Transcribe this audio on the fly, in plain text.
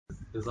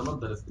There's a lot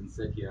that has been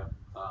said here.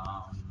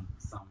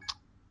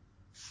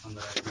 Some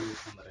that I agree with,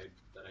 some that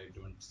I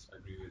don't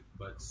agree with.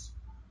 But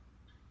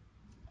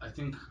I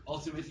think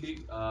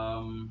ultimately,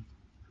 for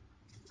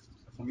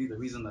me, the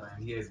reason that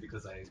I'm here is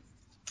because I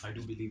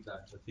do believe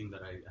that the thing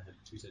that I had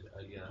tweeted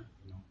earlier,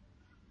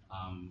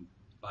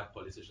 bad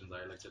politicians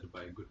are elected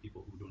by good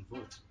people who don't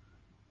vote,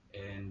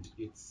 and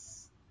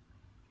it's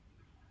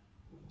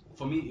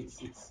for me,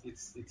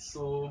 it's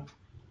so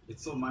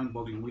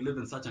mind-boggling. We live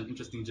in such an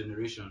interesting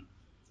generation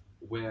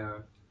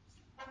where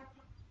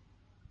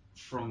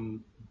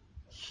from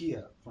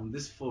here, from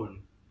this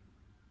phone,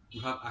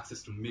 you have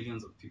access to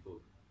millions of people,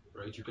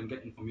 right? You can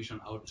get information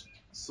out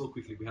so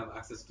quickly. We have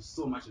access to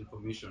so much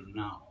information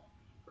now,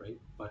 right?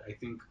 But I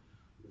think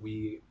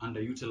we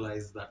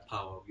underutilize that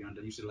power. We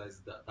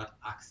underutilize that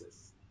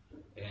access.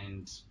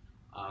 And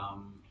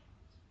um,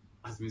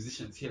 as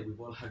musicians here,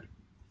 we've all had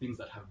things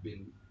that have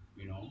been,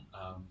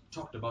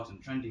 talked about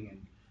and trending,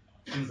 and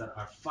things that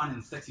are fun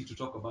and sexy to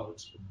talk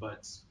about.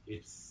 But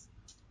it's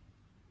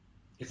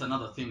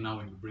another thing now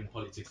when you bring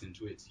politics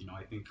into it.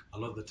 I think a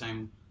lot of the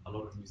time, a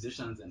lot of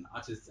musicians and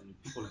artists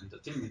and people in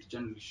entertainment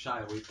generally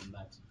shy away from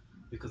that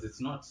because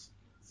it's not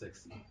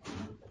sexy.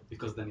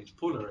 Because then it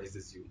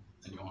polarizes you,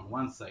 and you're on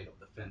one side of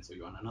the fence or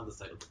you're on another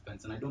side of the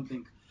fence. And I don't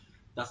think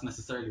that's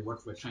necessarily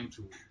what we're trying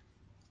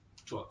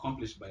to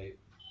accomplish by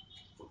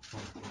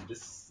from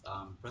this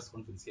press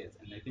conference yet.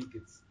 And I think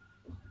it's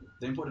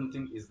the important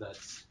thing is that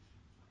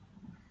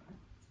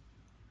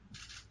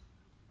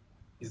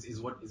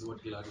is what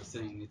Gilad was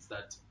saying. It's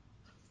that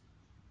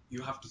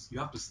you have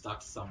to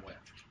start somewhere.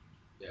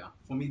 Yeah.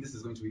 For me, this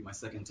is going to be my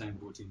second time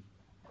voting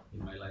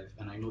in my life,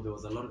 and I know there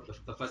was a lot of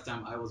the first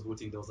time I was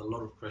voting, there was a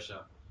lot of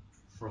pressure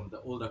from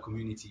the older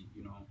community,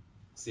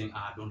 saying,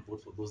 don't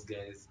vote for those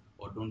guys,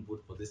 or don't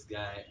vote for this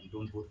guy, and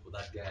don't vote for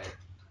that guy.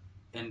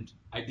 And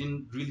I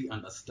didn't really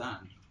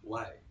understand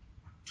why.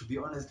 To be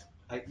honest,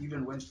 I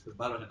even went to the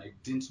ballot and I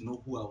didn't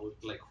know who I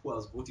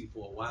was voting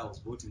for, or why I was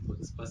voting for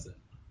this person.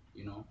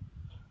 You know,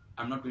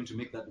 I'm not going to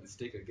make that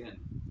mistake again.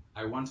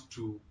 I want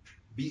to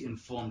be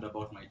informed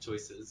about my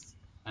choices,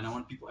 and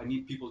I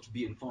need people to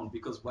be informed,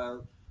 because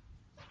while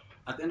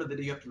at the end of the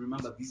day, you have to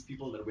remember these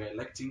people that we're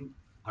electing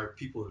are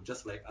people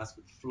just like us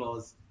with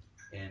flaws,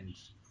 and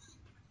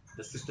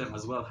the system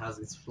as well has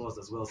its flaws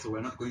as well. So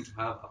we're not going to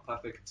have a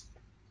perfect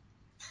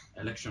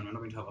election. We're not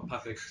going to have a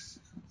perfect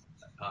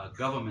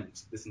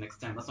government this next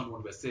time. That's not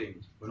what we're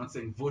saying. We're not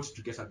saying vote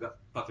to get a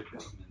perfect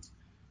government.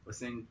 We're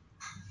saying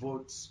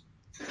vote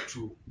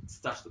to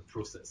start the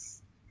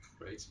process,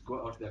 right?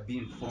 Go out there, be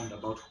informed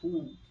about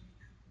who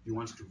you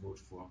want to vote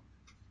for,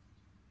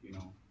 you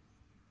know,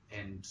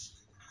 and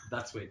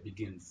that's where it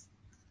begins.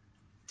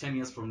 10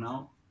 years from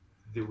now,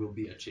 there will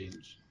be a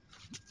change,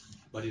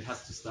 but it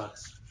has to start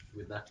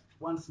with that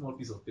one small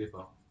piece of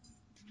paper.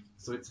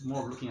 So it's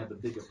more of looking at the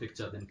bigger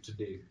picture than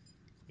today.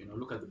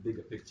 Look at the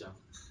bigger picture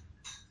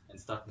and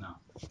start now.